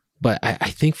 But I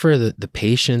think for the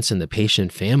patients and the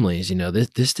patient families,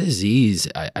 this disease,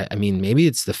 I mean, maybe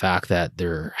it's the fact that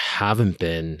there haven't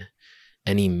been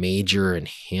any major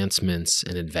enhancements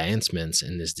and advancements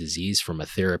in this disease from a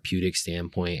therapeutic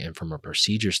standpoint and from a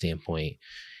procedure standpoint,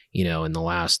 in the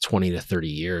last 20 to 30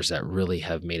 years that really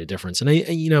have made a difference. And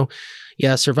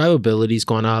yeah, survivability's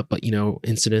gone up, but,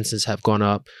 incidences have gone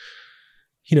up.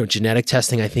 Genetic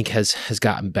testing, I think has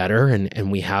gotten better,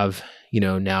 and we have,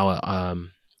 now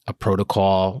a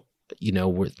protocol,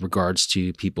 with regards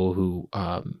to people who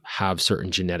have certain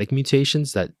genetic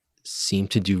mutations that seem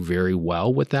to do very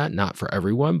well with that. Not for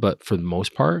everyone, but for the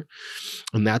most part.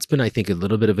 And that's been, I think, a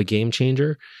little bit of a game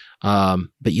changer. But,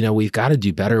 we've got to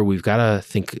do better. We've got to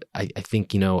think, I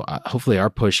think, hopefully our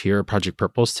push here at Project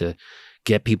Purple is to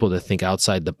get people to think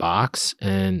outside the box.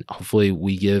 And hopefully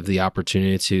we give the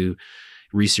opportunity to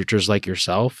researchers like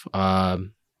yourself,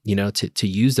 to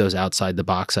use those outside the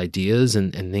box ideas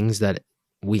and things that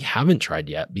we haven't tried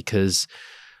yet, because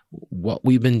what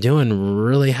we've been doing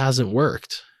really hasn't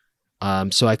worked.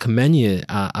 So I commend you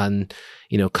on,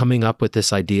 coming up with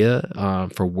this idea,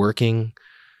 for working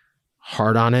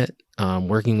hard on it,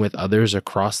 working with others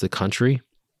across the country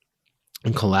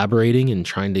and collaborating and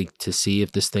trying to see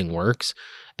if this thing works.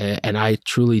 And I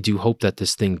truly do hope that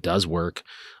this thing does work,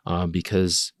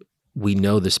 because we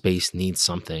know the space needs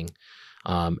something.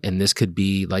 And this could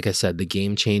be, like I said, the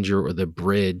game changer or the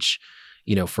bridge,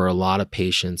 for a lot of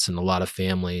patients and a lot of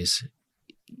families,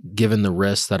 given the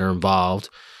risks that are involved,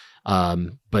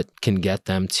 but can get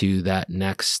them to that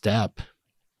next step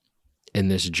in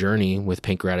this journey with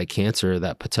pancreatic cancer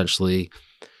that potentially,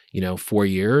 4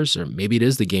 years, or maybe it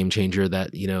is the game changer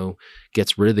that,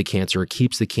 gets rid of the cancer or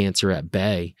keeps the cancer at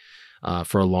bay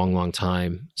for a long, long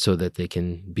time, so that they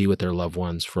can be with their loved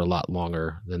ones for a lot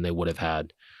longer than they would have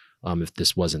had if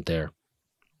this wasn't there.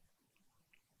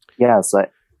 Yeah. So,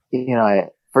 I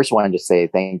first wanted to say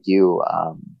thank you,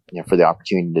 for the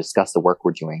opportunity to discuss the work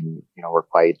we're doing. We're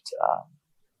quite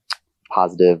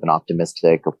positive and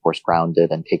optimistic, of course,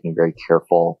 grounded and taking very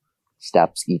careful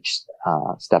steps each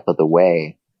step of the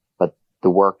way. But the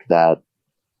work that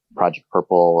Project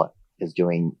Purple is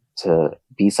doing to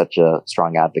be such a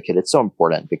strong advocate, it's so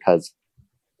important, because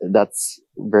that's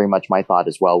very much my thought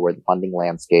as well, where the funding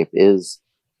landscape is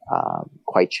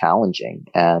quite challenging,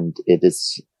 and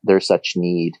there's such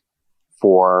need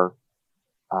for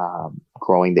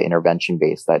growing the intervention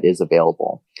base that is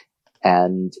available.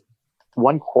 And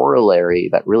one corollary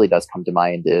that really does come to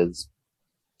mind is,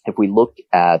 if we look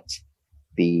at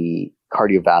the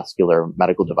cardiovascular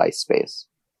medical device space.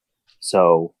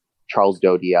 So Charles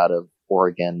Doty out of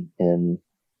Oregon in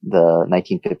the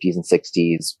 1950s and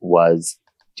 60s was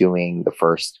doing the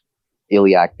first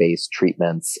iliac-based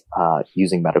treatments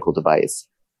using medical device.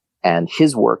 And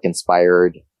his work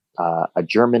inspired a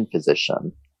German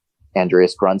physician,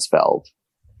 Andreas Grunsfeld,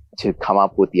 to come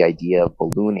up with the idea of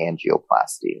balloon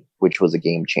angioplasty, which was a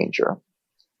game changer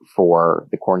for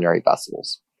the coronary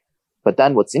vessels. But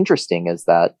then what's interesting is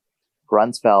that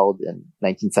Grunsfeld in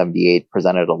 1978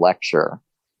 presented a lecture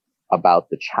about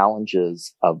the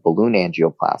challenges of balloon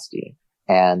angioplasty.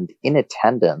 And in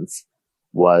attendance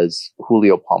was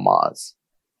Julio Palmaz,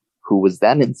 who was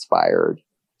then inspired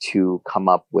to come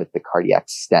up with the cardiac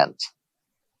stent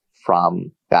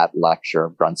from that lecture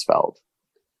of Grunsfeld.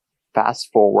 Fast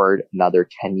forward another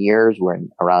 10 years, we're in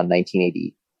around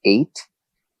 1988.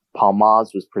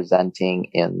 Palmaz was presenting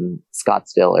in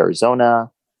Scottsdale,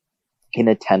 Arizona. In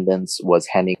attendance was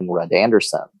Henning Rudd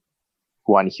Anderson,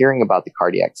 who, on hearing about the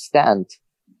cardiac stent,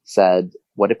 said,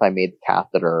 what if I made the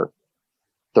catheter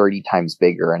 30 times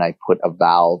bigger and I put a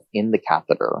valve in the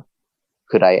catheter?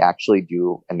 Could I actually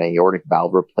do an aortic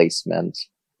valve replacement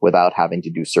without having to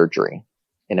do surgery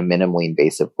in a minimally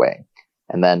invasive way?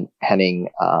 And then Henning,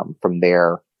 from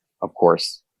there, of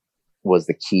course, was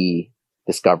the key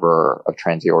discoverer of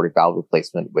transaortic valve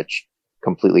replacement, which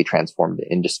completely transformed the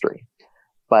industry.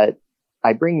 But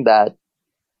I bring that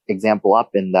example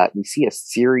up in that we see a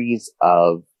series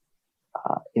of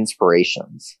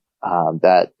inspirations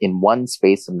that in one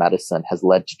space of medicine has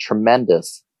led to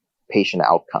tremendous patient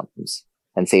outcomes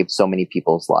and saved so many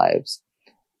people's lives.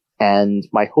 And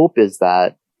my hope is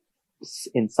that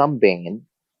in some vein,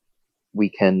 we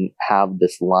can have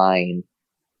this line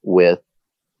with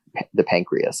the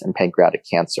pancreas and pancreatic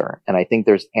cancer. And I think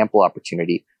there's ample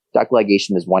opportunity. Duct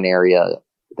ligation is one area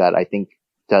that I think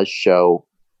does show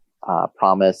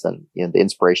promise, and the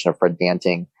inspiration of Fred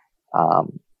Banting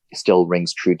still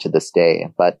rings true to this day.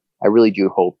 But I really do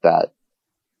hope that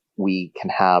we can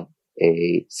have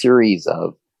a series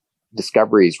of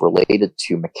discoveries related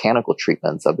to mechanical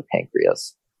treatments of the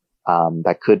pancreas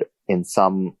that could, in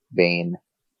some vein,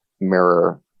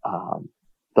 mirror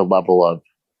the level of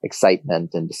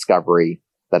excitement and discovery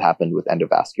that happened with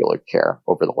endovascular care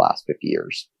over the last 50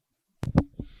 years.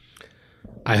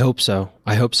 I hope so.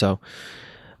 I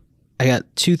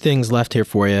got two things left here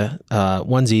for you.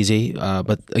 One's easy,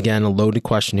 but again, a loaded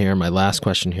question here. My last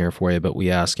question here for you, but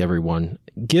we ask everyone,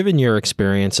 given your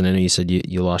experience, and I know you said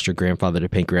you lost your grandfather to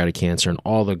pancreatic cancer and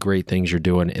all the great things you're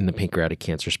doing in the pancreatic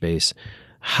cancer space,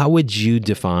 how would you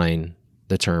define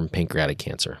the term pancreatic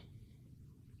cancer?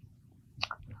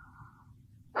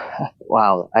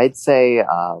 Wow. I'd say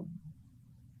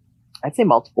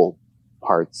multiple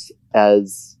parts.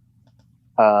 As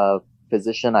a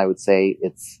physician, I would say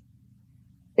it's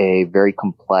a very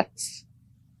complex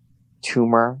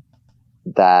tumor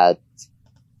that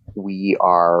we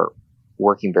are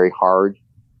working very hard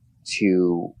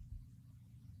to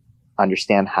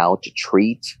understand how to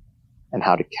treat and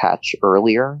how to catch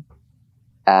earlier.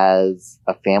 As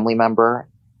a family member,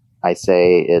 I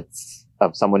say it's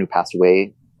of someone who passed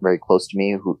away very close to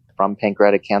me from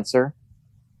pancreatic cancer.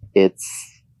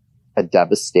 It's a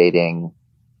devastating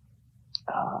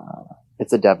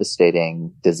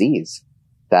disease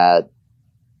that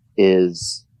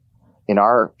is, in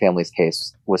our family's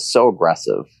case, was so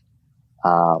aggressive.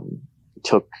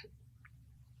 Took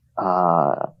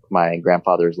my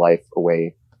grandfather's life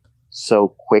away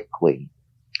so quickly,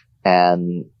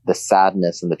 and the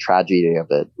sadness and the tragedy of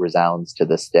it resounds to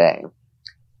this day.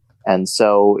 And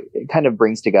so it kind of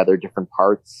brings together different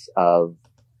parts of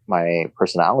my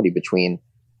personality between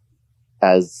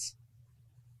as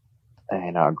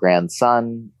a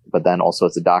grandson, but then also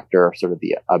as a doctor, sort of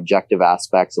the objective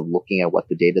aspects of looking at what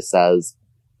the data says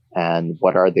and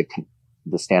what are the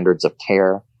standards of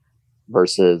care,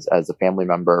 versus as a family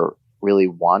member, really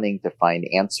wanting to find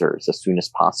answers as soon as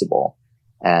possible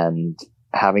and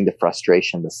having the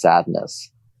frustration, the sadness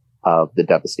of the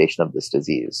devastation of this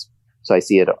disease. So I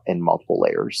see it in multiple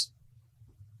layers.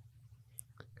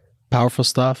 Powerful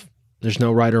stuff. There's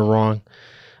no right or wrong.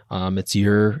 It's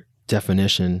your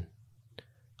definition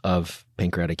of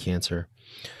pancreatic cancer.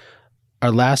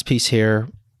 Our last piece here,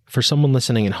 for someone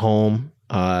listening at home,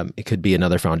 it could be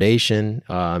another foundation.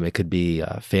 It could be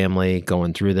a family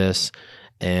going through this,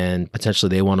 and potentially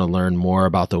they want to learn more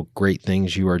about the great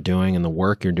things you are doing and the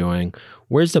work you're doing.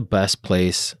 Where's the best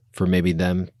place for maybe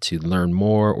them to learn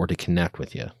more or to connect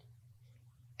with you?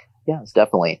 Yes,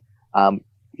 definitely.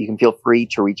 You can feel free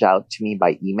to reach out to me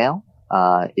by email.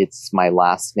 It's my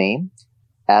last name,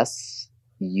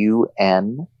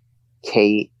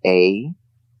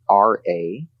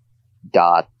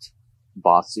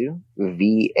 SUNKARA.Vasu,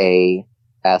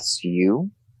 VASU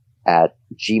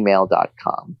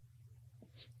 @gmail.com.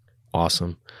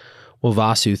 Awesome. Well,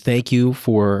 Vasu, thank you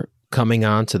for coming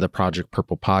on to the Project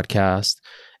Purple podcast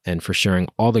and for sharing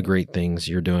all the great things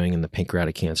you're doing in the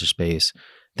pancreatic cancer space.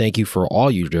 Thank you for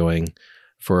all you're doing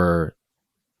for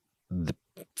the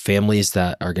families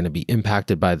that are going to be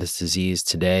impacted by this disease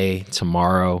today,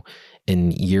 tomorrow,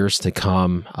 in years to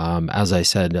come. As I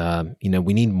said,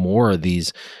 we need more of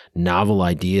these novel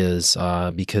ideas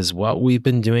because what we've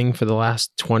been doing for the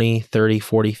last 20, 30,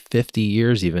 40, 50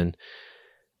 years even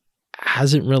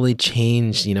hasn't really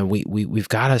changed. We've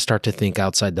got to start to think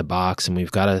outside the box, and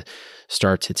we've got to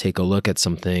start to take a look at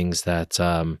some things that,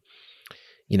 I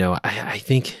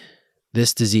think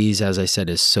this disease, as I said,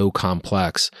 is so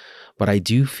complex, but I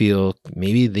do feel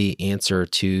maybe the answer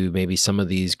to maybe some of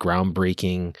these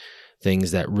groundbreaking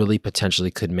things that really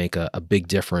potentially could make a big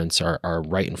difference are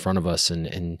right in front of us.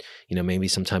 And maybe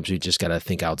sometimes we just got to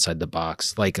think outside the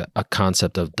box, like a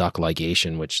concept of duct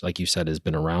ligation, which, like you said, has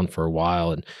been around for a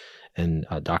while. And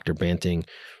Dr. Banting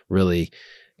really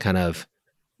kind of,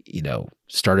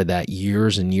 started that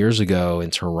years and years ago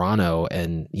in Toronto.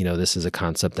 And, this is a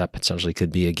concept that potentially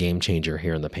could be a game changer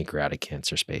here in the pancreatic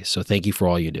cancer space. So thank you for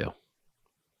all you do.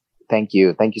 Thank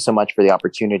you. Thank you so much for the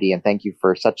opportunity. And thank you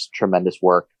for such tremendous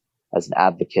work as an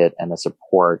advocate and a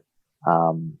support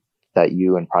that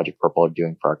you and Project Purple are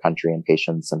doing for our country and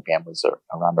patients and families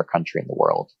around our country and the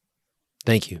world.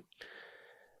 Thank you.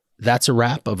 That's a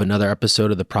wrap of another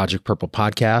episode of the Project Purple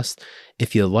podcast.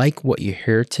 If you like what you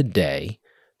hear today,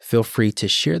 feel free to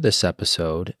share this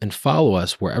episode and follow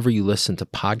us wherever you listen to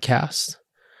podcasts.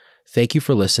 Thank you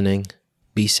for listening.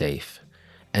 Be safe.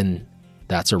 And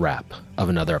that's a wrap of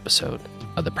another episode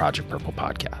of the Project Purple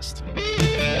podcast.